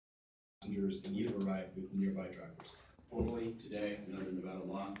passengers in need of a ride with nearby drivers. Formally, today, under Nevada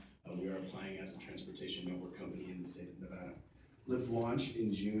law, we are applying as a transportation network company in the state of Nevada. Lyft launched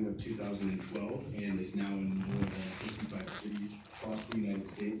in June of 2012 and is now in more than 65 cities across the United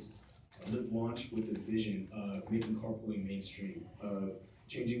States. Lyft launched with a vision of making carpooling mainstream, of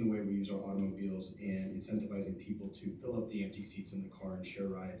changing the way we use our automobiles and incentivizing people to fill up the empty seats in the car and share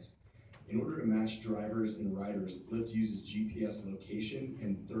rides. In order to match drivers and riders, Lyft uses GPS location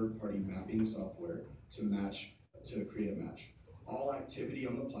and third-party mapping software to create a match. All activity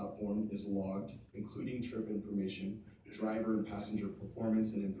on the platform is logged, including trip information, driver and passenger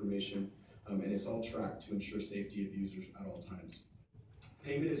performance and information, and it's all tracked to ensure safety of users at all times.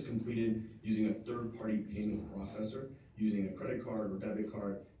 Payment is completed using a third-party payment processor, using a credit card or debit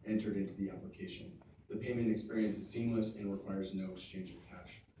card entered into the application. The payment experience is seamless and requires no exchange of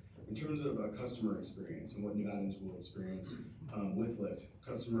cash. In terms of customer experience and what Nevadans will experience with Lyft,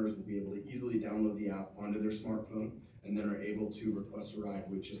 customers will be able to easily download the app onto their smartphone and then are able to request a ride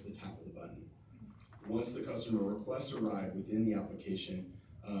with just the tap of the button. Once the customer requests a ride within the application,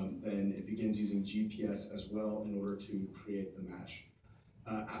 then it begins using GPS as well in order to create the match.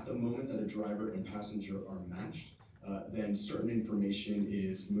 At the moment that a driver and passenger are matched, then certain information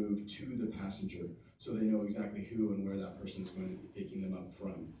is moved to the passenger so they know exactly who and where that person is going to be picking them up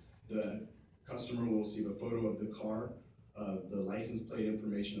from. The customer will receive a photo of the car, the license plate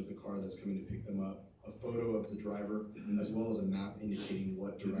information of the car that's coming to pick them up, a photo of the driver, as well as a map indicating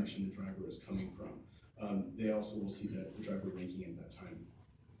what direction the driver is coming from. They also will see the driver ranking at that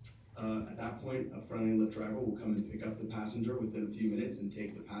time. At that point, a friendly Lyft driver will come and pick up the passenger within a few minutes and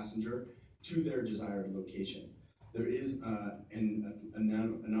take the passenger to their desired location. There is an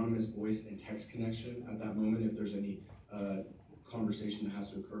anonymous voice and text connection at that moment if there's any conversation that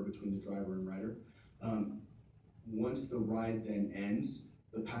has to occur between the driver and rider. Once the ride then ends,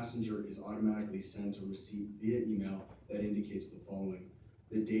 the passenger is automatically sent a receipt via email that indicates the following: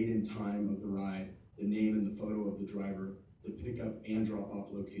 the date and time of the ride, the name and the photo of the driver, the pickup and drop-off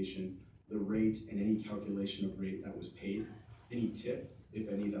location, the rate and any calculation of rate that was paid, any tip, if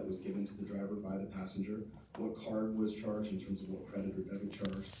any, that was given to the driver by the passenger, what card was charged in terms of what credit or debit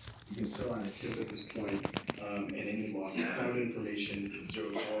charge. You can still add a tip at this point, and any lost and found information,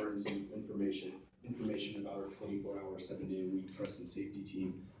 zero tolerance information about our 24-hour, 7-day-a-week trust and safety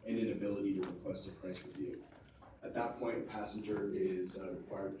team, and an ability to request a price review. At that point, a passenger is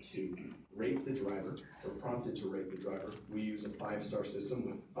required to rate the driver, or prompted to rate the driver. We use a 5-star system,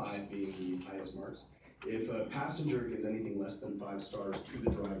 with 5 being the highest marks. If a passenger gives anything less than 5 stars to the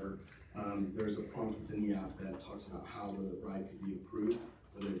driver, there's a prompt within the app that talks about how the ride could be improved,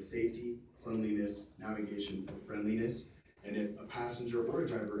 whether it's safety, cleanliness, navigation, or friendliness. And if a passenger or a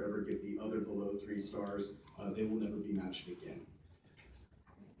driver ever get the other below 3 stars, they will never be matched again.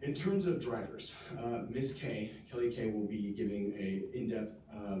 In terms of drivers, Ms. Kelly K will be giving an in-depth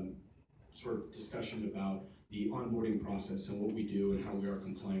sort of discussion about the onboarding process and what we do and how we are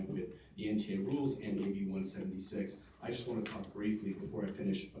compliant with the NTA rules and AB 176. I just want to talk briefly before I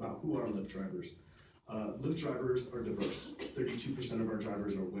finish about who are Lyft drivers. Lyft drivers are diverse. 32% of our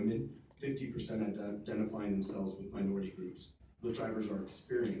drivers are women, 50% identifying themselves with minority groups. Lyft drivers are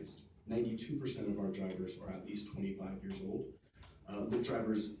experienced. 92% of our drivers are at least 25 years old. Lyft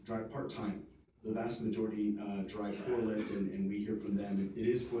drivers drive part-time. The vast majority drive for Lyft, and we hear from them. It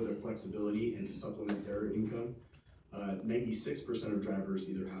is for their flexibility and to supplement their income. 96% of drivers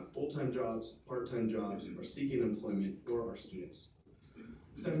either have full-time jobs, part-time jobs, are seeking employment, or are students.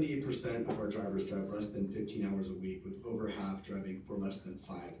 78% of our drivers drive less than 15 hours a week, with over half driving for less than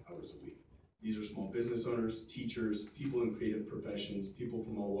 5 hours a week. These are small business owners, teachers, people in creative professions, people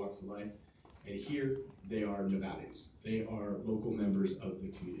from all walks of life. And here, they are Nevadans. They are local members of the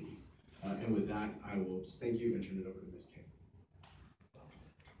community. And with that, I will just thank you and turn it over to Ms. King.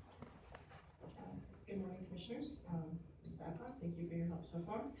 Good morning, Commissioners. Ms. Babcock, thank you for your help so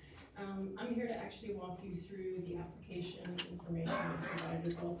far. I'm here to actually walk you through the application information that's provided,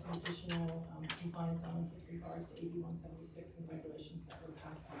 as well as some additional compliance elements with regards to AB 176 and regulations that were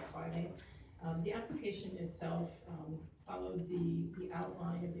passed on Friday. The application itself followed the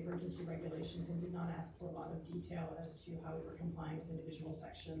outline of the emergency regulations and did not ask for a lot of detail as to how we were complying with individual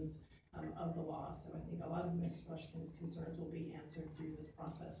sections of the law. So I think a lot of Ms. Rushkin's concerns will be answered through this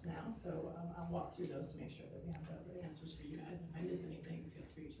process now. So I'll walk through those to make sure that we have the answers for you guys. If I miss anything, feel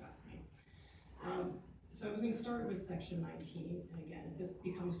free to ask me. So I was going to start with section 19, and again, if this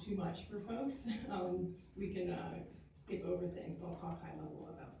becomes too much for folks, we can skip over things, but I'll talk high level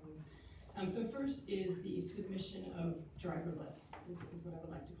about things. So first is the submission of driver lists, is what I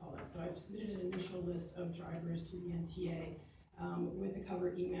would like to call it. So I've submitted an initial list of drivers to the NTA with a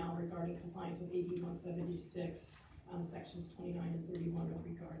cover email regarding compliance with AB 176, sections 29 and 31 with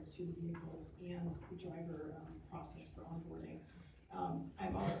regards to the vehicles and the driver process for onboarding.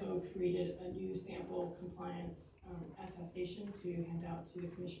 I've also created a new sample compliance attestation to hand out to the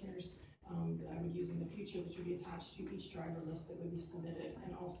commissioners that I would use in the future, that would be attached to each driver list that would be submitted,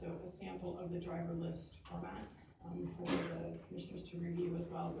 and also a sample of the driver list format for the commissioners to review as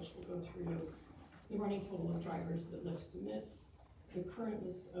well, which will go through the running total of drivers that Lyft submits, the current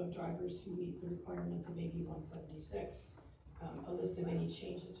list of drivers who meet the requirements of AB 176, a list of any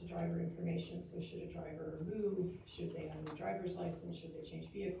changes to driver information. So should a driver move, should they have a new driver's license, should they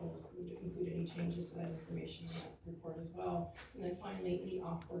change vehicles, would include any changes to that information in that report as well. And then finally, any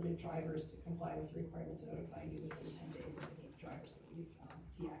off-boarded drivers to comply with the requirement to notify you within 10 days of any drivers that we've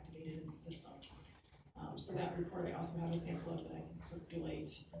deactivated in the system. So that report I also have a sample of that I can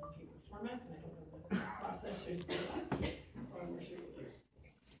circulate in paper format, and I don't know the process shows for that, or I'm more sure you do.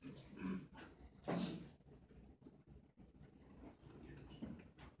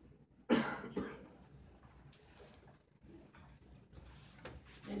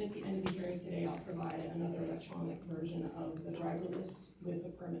 And at the end of the hearing today, I'll provide another electronic version of the driver list with the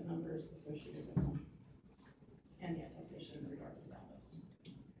permit numbers associated with them and the attestation in regards to that list.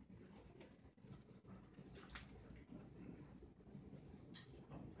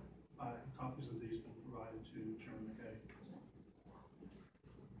 Copies of these been provided to Chairman McKay.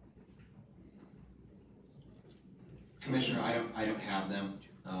 Commissioner, I don't have them.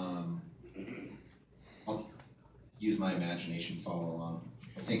 I'll use my imagination, follow along.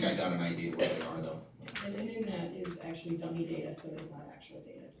 I think I got an idea where they are, though. And then in that is actually dummy data, so it's not actual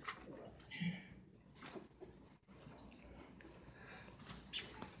data, just for the record.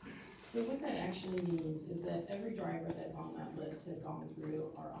 So what that actually means is that every driver that's on that list has gone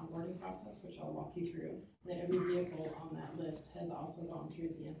through our onboarding process, which I'll walk you through. That every vehicle on that list has also gone through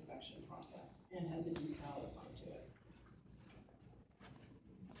the inspection process and has a decal assigned to it.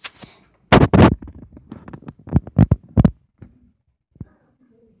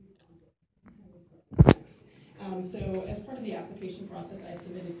 So as part of the application process, I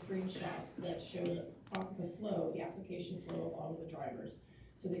submitted screenshots that show the flow, the application flow of all of the drivers.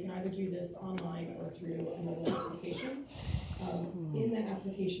 So they can either do this online or through a mobile application. In the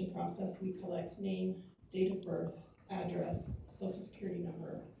application process, we collect name, date of birth, address, social security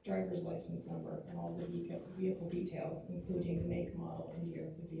number, driver's license number, and all the vehicle details, including the make, model, and year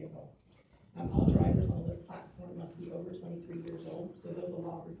of the vehicle. All drivers on the Lyft platform must be over 23 years old. So though the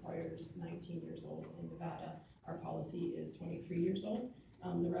law requires 19 years old in Nevada, our policy is 23 years old.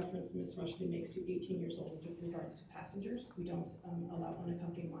 The reference Ms. Rushby makes to 18 years old is with regards to passengers. We don't allow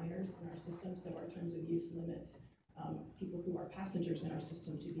unaccompanied minors in our system, so our terms of use limits people who are passengers in our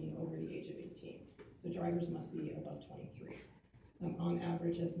system to being over the age of 18. So drivers must be above 23. On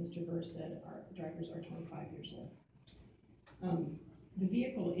average, as Mr. Burr said, our drivers are 25 years old. The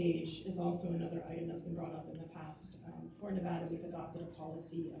vehicle age is also another item that's been brought up in the past. For Nevada, we've adopted a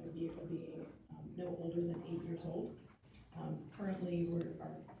policy of a vehicle being no older than 8 years old. Currently, our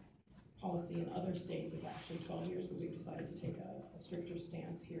policy in other states is actually 12 years, but we've decided to take a stricter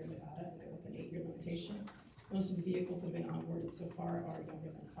stance here in Nevada and go with an 8-year limitation. Most of the vehicles that have been onboarded so far are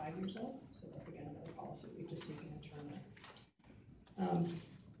younger than 5 years old, so that's again another policy we've just taken internally.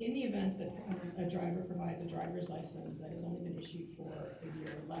 In the event that a driver provides a driver's license that has only been issued for a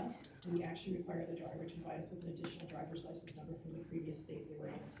year or less, we actually require the driver to provide us with an additional driver's license number from the previous state they were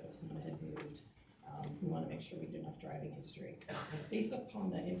in. So if someone had moved, we want to make sure we get enough driving history. Based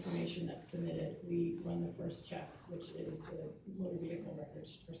upon that information that's submitted, we run the first check, which is the motor vehicle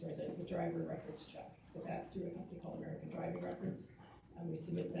records, or sorry, the driver records check. So that's through a company called American Driving Records. We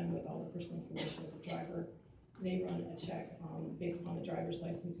submit them with all the personal information of the driver. They run a check based upon the driver's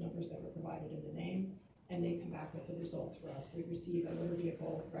license numbers that were provided in the name, and they come back with the results for us. So we receive a motor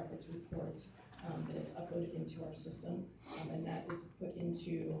vehicle records report that is uploaded into our system, and that is put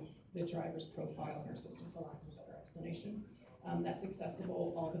into the driver's profile in our system, for lack of a better explanation. That's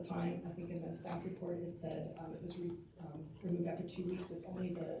accessible all the time. I think in the staff report it said it was removed after 2 weeks. It's only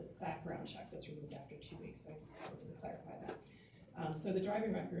the background check that's removed after 2 weeks, so I wanted to clarify that. So the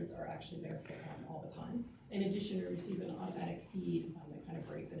driving records are actually there all the time. In addition, we receive an automatic feed that kind of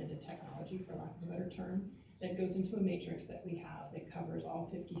breaks it into technology, for lack of a better term, that goes into a matrix that we have that covers all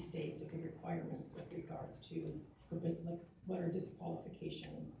 50 states of the requirements with regards to what are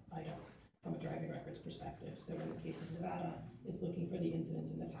disqualification items from a driving records perspective. So in the case of Nevada, it's looking for the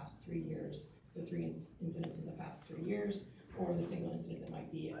incidents in the past 3 years. So 3 incidents in the past 3 years, or the single incident that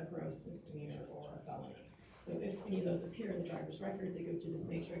might be a gross misdemeanor or a felony. So if any of those appear in the driver's record, they go through this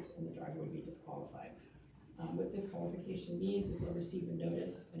matrix and the driver would be disqualified. What disqualification means is they'll receive a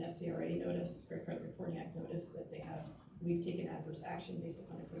notice, an FCRA notice, Fair Credit Reporting Act notice, that we've taken adverse action based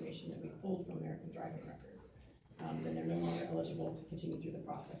upon information that we pulled from American driving records. Then they're no longer eligible to continue through the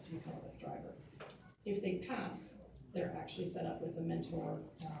process to become a Lyft driver. If they pass, they're actually set up with a mentor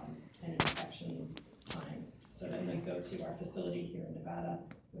and an inspection time. So then they go to our facility here in Nevada,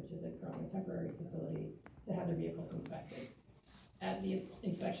 which is a currently temporary facility, to have their vehicles inspected. At the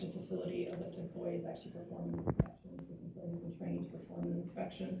inspection facility, a Lyft employee is actually performing inspections. This employee has been trained to perform the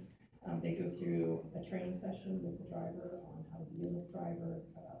inspections. They go through a training session with the driver on how to be a Lyft driver,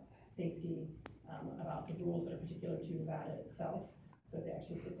 about safety, about the rules that are particular to Nevada itself. So they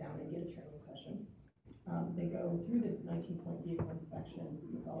actually sit down and get a training session. They go through the 19-point vehicle inspection.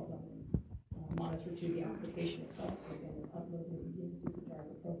 It's all done monitored through the application itself. So again, it's uploaded into the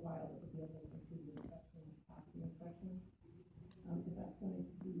driver profile that the vehicle is through the inspection, pass the inspection. At that point,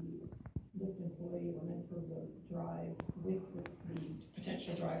 the Lyft employee or mentor will drive with the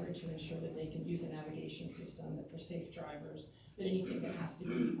potential driver to ensure that they can use the navigation system, that they're safe drivers, that anything that has to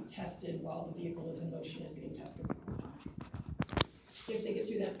be tested while the vehicle is in motion is being tested. If they get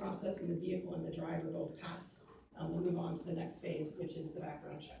through that process and the vehicle and the driver both pass, we'll move on to the next phase, which is the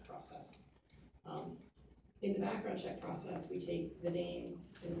background check process. In the background check process, we take the name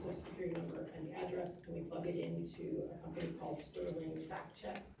and the social security number and the address, and we plug it into a company called Sterling Fact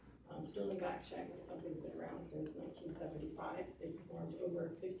Check. Sterling Fact Check is a company that's been around since 1975. They've performed over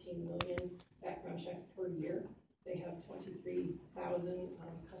 15 million background checks per year. They have 23,000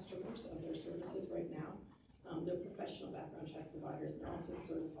 customers of their services right now. They're professional background check providers. They're also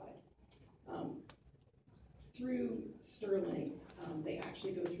certified. Through Sterling, they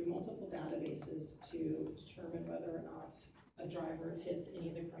actually go through multiple databases to determine whether or not a driver hits any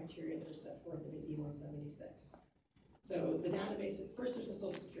of the criteria that are set forth in AB 176. So the database, first there's a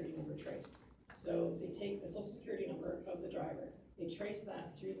social security number trace. So they take the social security number of the driver, they trace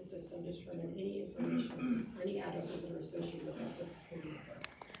that through the system to determine any information, any addresses that are associated with that social security number.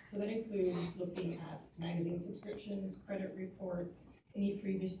 So that includes looking at magazine subscriptions, credit reports, any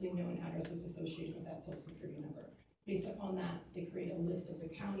previously known addresses associated with that social security number. Based upon that, they create a list of the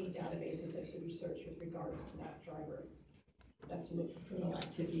county databases that should be searched with regards to that driver. That's to look for criminal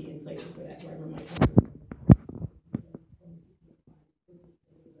activity in places where that driver might come from.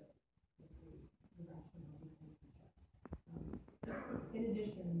 In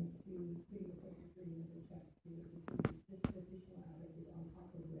addition to creating a social security number check to additional addresses on top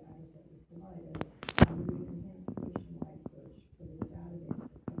of the address that was provided, we do an enhanced nationwide search. So there's a database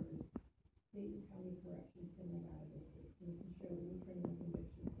that covers state and county corrections criminal databases. This will show any criminal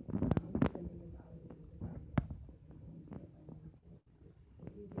convictions that are found, and then the validated the database that they're going to get by one source. So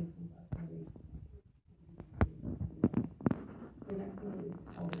anything comes up in the next one is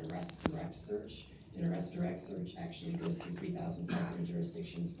called an arrest direct search. An arrest direct search actually goes through 3,500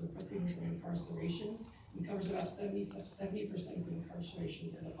 jurisdictions for bookings and incarcerations. It covers about 70% of the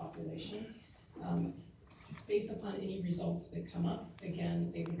incarcerations in the population. Based upon any results that come up,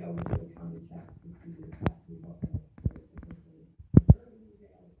 again, they would go into a county check to see exactly what was potentially occurred in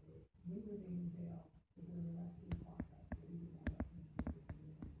jail, or when were they in jail, is there an arresting process, or we would know that.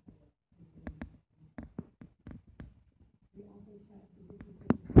 We also check the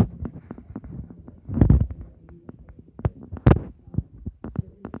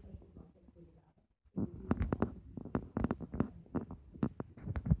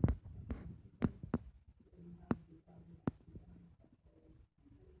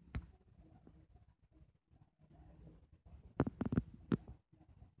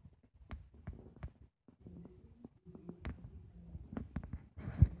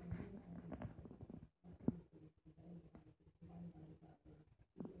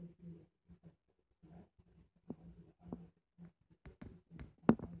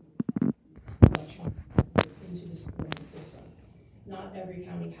into the scoring system. Not every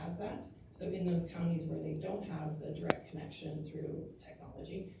county has that. So in those counties where they don't have the direct connection through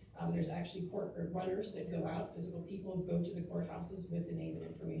technology, there's actually court runners that go out, physical people go to the courthouses with the name and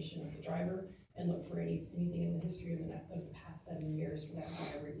information of the driver and look for anything in the history of the past 7 years for that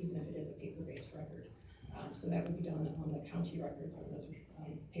driver, even if it is a paper-based record. So that would be done on the county records, or those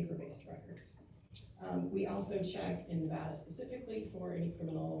paper-based records. We also check in Nevada specifically for any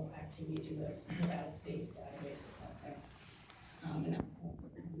criminal activity through the Nevada State database that's out there. And that's also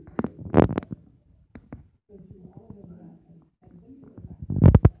so through all of those, and then you go back to the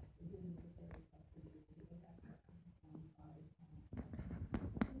again, the very question is to go back to by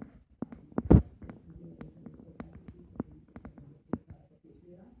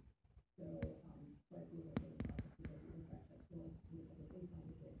so slightly over the process because the impact that was the other things on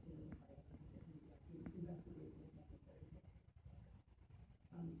the investigation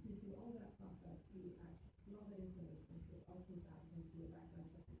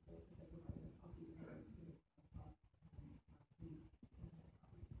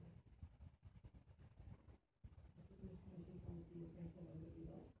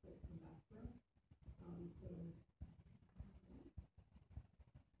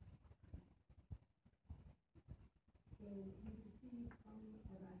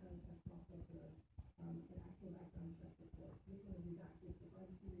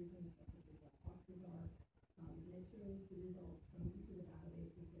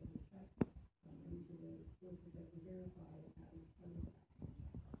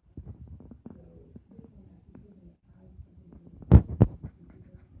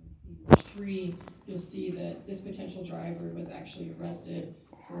 3, you'll see that this potential driver was actually arrested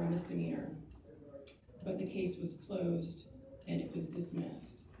for a misdemeanor, but the case was closed and it was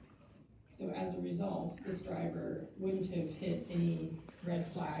dismissed. So as a result, this driver wouldn't have hit any red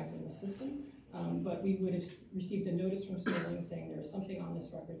flags in the system, but we would have received a notice from Sterling saying there is something on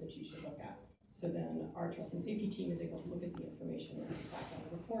this record that you should look at. So then our trust and safety team is able to look at the information that comes back on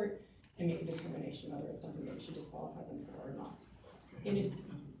the report and make a determination whether it's something that we should disqualify them for or not. And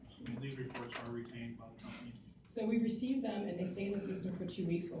these reports are retained by the company. So we receive them and they stay in the system for 2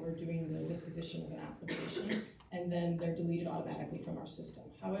 weeks while we're doing the disposition of an application, and then they're deleted automatically from our system.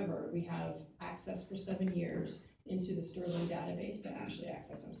 However, we have access for 7 years into the Sterling database to actually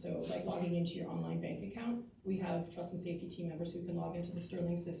access them. So like logging into your online bank account, we have trust and safety team members who can log into the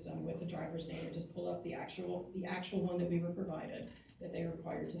Sterling system with the driver's name and just pull up the actual one that we were provided, that they are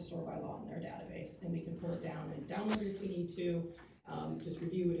required to store by law in their database, and we can pull it down and download it if we need to, just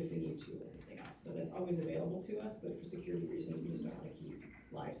review it if we need to, or anything else. So that's always available to us, but for security reasons, we just don't want to keep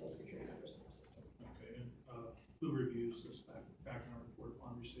live social security numbers in our system. Okay, and who reviews this background report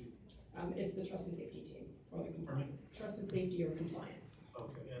upon receipt? It's the trust and safety team, or the compliance. Trust and safety or compliance.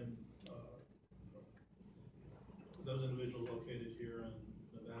 Okay, and those individuals located here in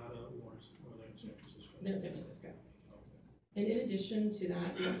Nevada or they're in San Francisco? They're in San Francisco. Okay. And in addition to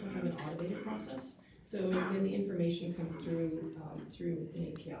that, we also have an automated process. So when the information comes through through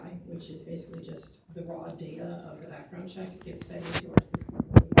an API, which is basically just the raw data of the background check, it gets fed into our system.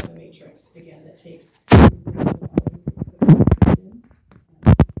 We have a matrix, again, that takes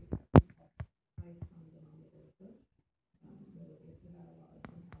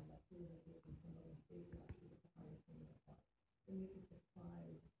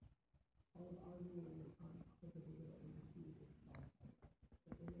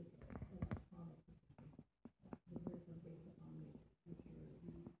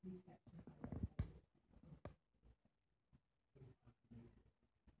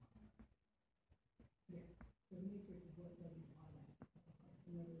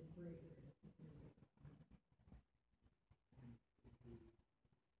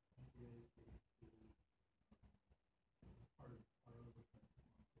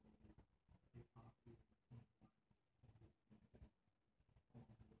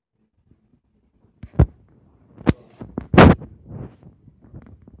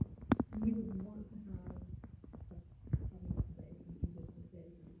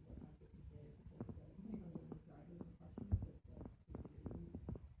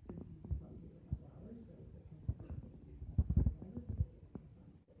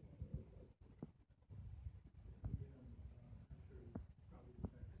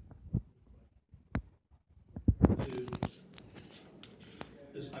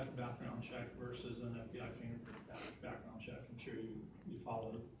This type of background check versus an FBI fingerprint background check. I'm sure you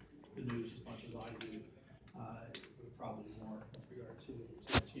follow the news as much as I do, probably more with regard to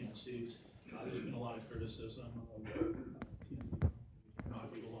TNCs. There's been a lot of criticism of TNC not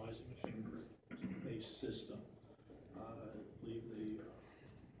utilizing a fingerprint-based system. I believe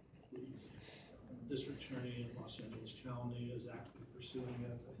the district attorney in Los Angeles County is actively pursuing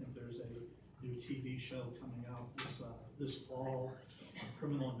it. I think there's a new TV show coming out this fall on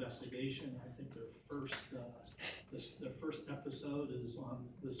criminal investigation. I think their first episode is on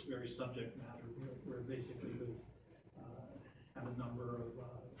this very subject matter, where basically they've had a number of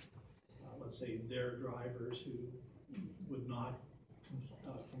let's say their drivers who would not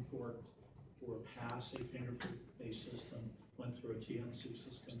comport or pass a fingerprint-based system went through a TNC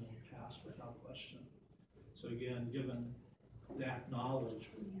system and passed without question. So again, given that knowledge,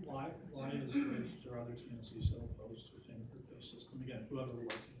 why is there other TNC so opposed to a fingerprint-based system? Again, whoever would like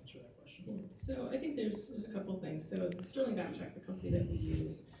to answer that question. Yeah. So I think there's a couple things. So Sterling Backcheck, the company that we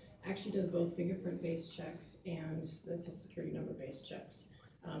use, actually does both fingerprint-based checks and the social security number-based checks.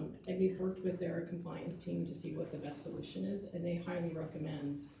 And we've worked with their compliance team to see what the best solution is, and they highly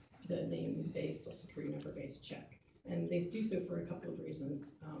recommend the name-based social security number-based check. And they do so for a couple of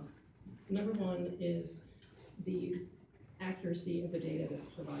reasons. Number one is the accuracy of the data that's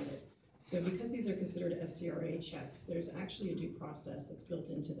provided. So because these are considered FCRA checks, there's actually a due process that's built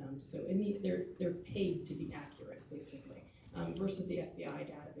into them. So they're paid to be accurate, basically, versus the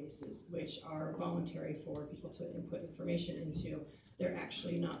FBI databases, which are voluntary for people to input information into. They're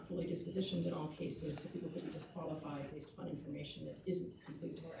actually not fully dispositioned in all cases, so people could be disqualified based upon information that isn't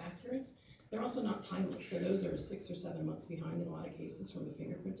complete or accurate. They're also not timely, so those are 6 or 7 months behind in a lot of cases from a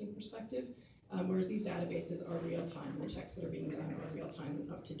fingerprinting perspective. Whereas these databases are real time, and the checks that are being done are real time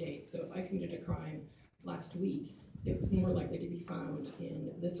and up to date. So if I committed a crime last week, it's more likely to be found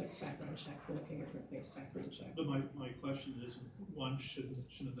in this type of background check than a fingerprint-based background check. But my question is, one shouldn't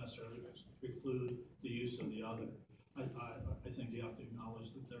necessarily preclude the use of the other. I think you have to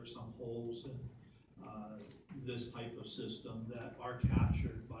acknowledge that there are some holes in this type of system that are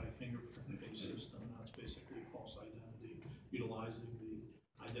captured by a fingerprint-based system. That's basically false identity, utilizing the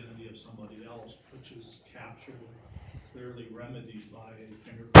identity of somebody else, which is captured and clearly remedied by a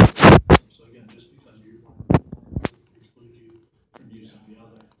fingerprint system. So again, just because you want to preclude you from using the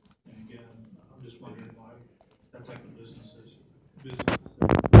other. And again, I'm just wondering why that type of business.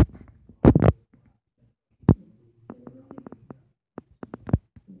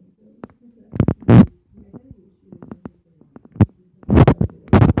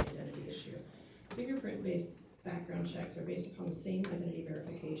 Identity issue. Fingerprint-based background checks are based upon the same identity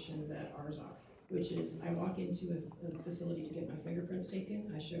verification that ours are, which is I walk into a facility to get my fingerprints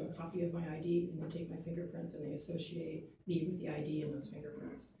taken, I show a copy of my ID, and they take my fingerprints and they associate me with the ID and those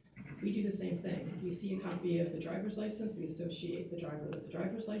fingerprints. We do the same thing. We see a copy of the driver's license, we associate the driver with the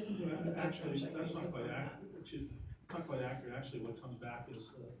driver's license, and the background check. That's not quite accurate. Not quite accurate. Actually, what comes back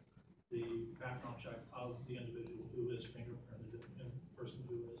is the background check of the individual who is fingerprinted and the person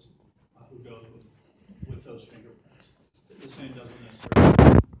who goes with those fingerprints. The same doesn't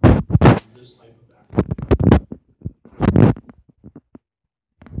necessarily this type of background.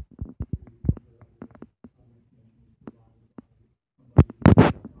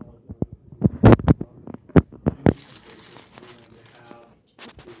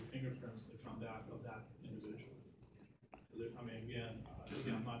 Fingerprints that come back of that individual. I mean, again,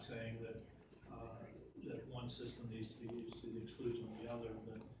 I'm not saying that that one system needs to be used to the exclusion of the other,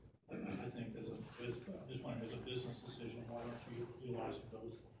 but I think as a business decision, why don't you utilize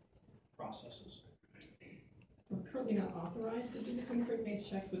both processes? We're currently not authorized to do the fingerprint-based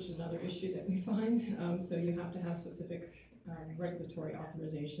checks, which is another issue that we find. So you have to have specific regulatory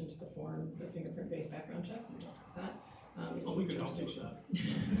authorization to perform the fingerprint-based background checks. We don't have that. We could help with that.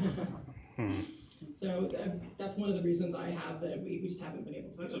 So that's one of the reasons I have that we just haven't been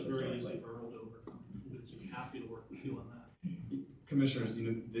able to. That's a very easy hurdle to overcome. I'm happy to work with you on that. Commissioners,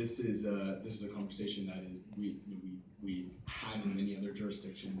 this is a conversation that is we had in many other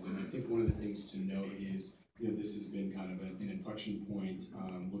jurisdictions, and I think one of the things to note is this has been kind of an inflection point,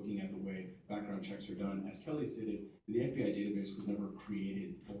 looking at the way background checks are done. As Kelly stated, the FBI database was never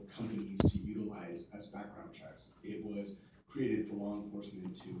created for companies to utilize as background checks. It was created for law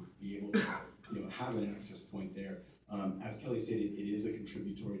enforcement to be able to have an access point there. As Kelly stated, it is a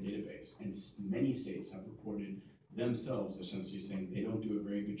contributory database, and many states have reported themselves essentially saying they don't do a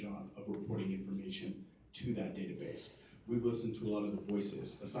very good job of reporting information to that database. We've listened to a lot of the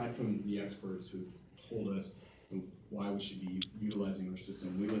voices, aside from the experts who told us why we should be utilizing our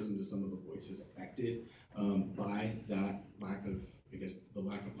system. We listened to some of the voices affected by that lack of, the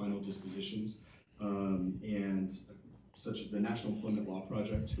lack of final dispositions, and such as the National Employment Law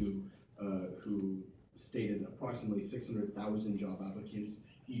Project, who stated approximately 600,000 job applicants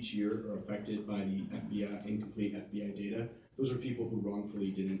each year are affected by the FBI, incomplete FBI data. Those are people who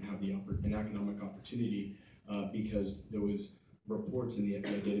wrongfully didn't have an economic opportunity because there was reports in the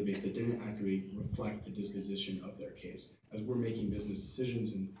FBI database that didn't accurately reflect the disposition of their case. As we're making business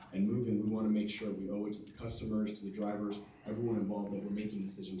decisions and moving, we want to make sure we owe it to the customers, to the drivers, everyone involved, that we're making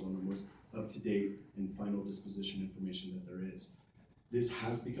decisions on the most up-to-date and final disposition information that there is. This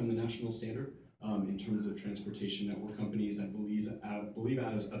has become the national standard in terms of transportation network companies. I believe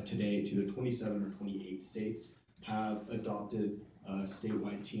as of today, to the 27 or 28 states have adopted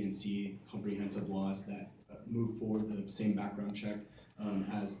statewide TNC comprehensive laws that move forward the same background check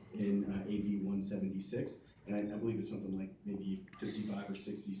as in AB 176. And I believe it's something like maybe 55 or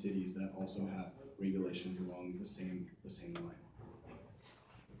 60 cities that also have regulations along the same line.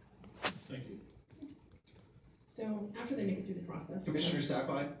 Thank you. So after they make it through the process. Commissioner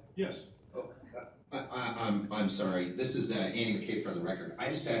Sackline? Yes. Oh, I'm sorry. This is Andy McKay for the record. I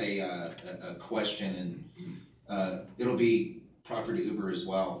just had a question, and it'll be proper to Uber as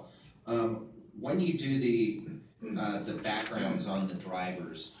well. When you do the backgrounds on the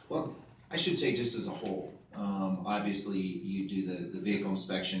drivers, well, I should say just as a whole. Obviously, you do the vehicle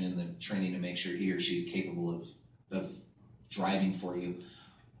inspection and the training to make sure he or she's capable of driving for you.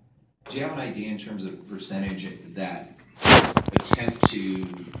 Do you have an idea in terms of percentage that attempt to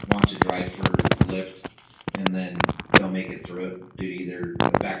want to drive for Lyft and then don't make it through it due to either a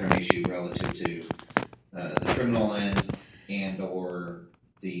background issue relative to the criminal end and or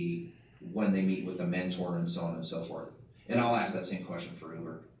when they meet with a mentor and so on and so forth? And I'll ask that same question for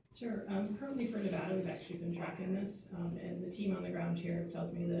Uber. Sure. Currently for Nevada, we've actually been tracking this, and the team on the ground here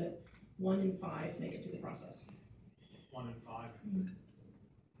tells me that 1 in 5 make it through the process. 1 in 5.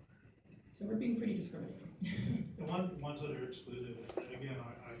 So we're being pretty discriminating. The ones that are excluded, again,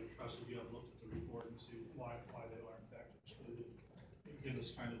 I trust that you have looked at the report and see why they are in fact excluded. Give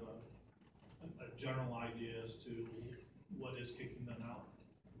us kind of a general idea as to what is kicking them out.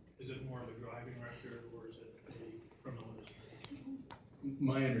 Is it more of a driving record or is it a criminal history?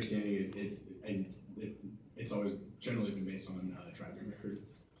 My understanding is it's always generally been based on driving record.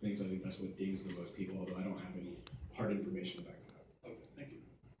 I think that's what dings the most people, although I don't have any hard information to back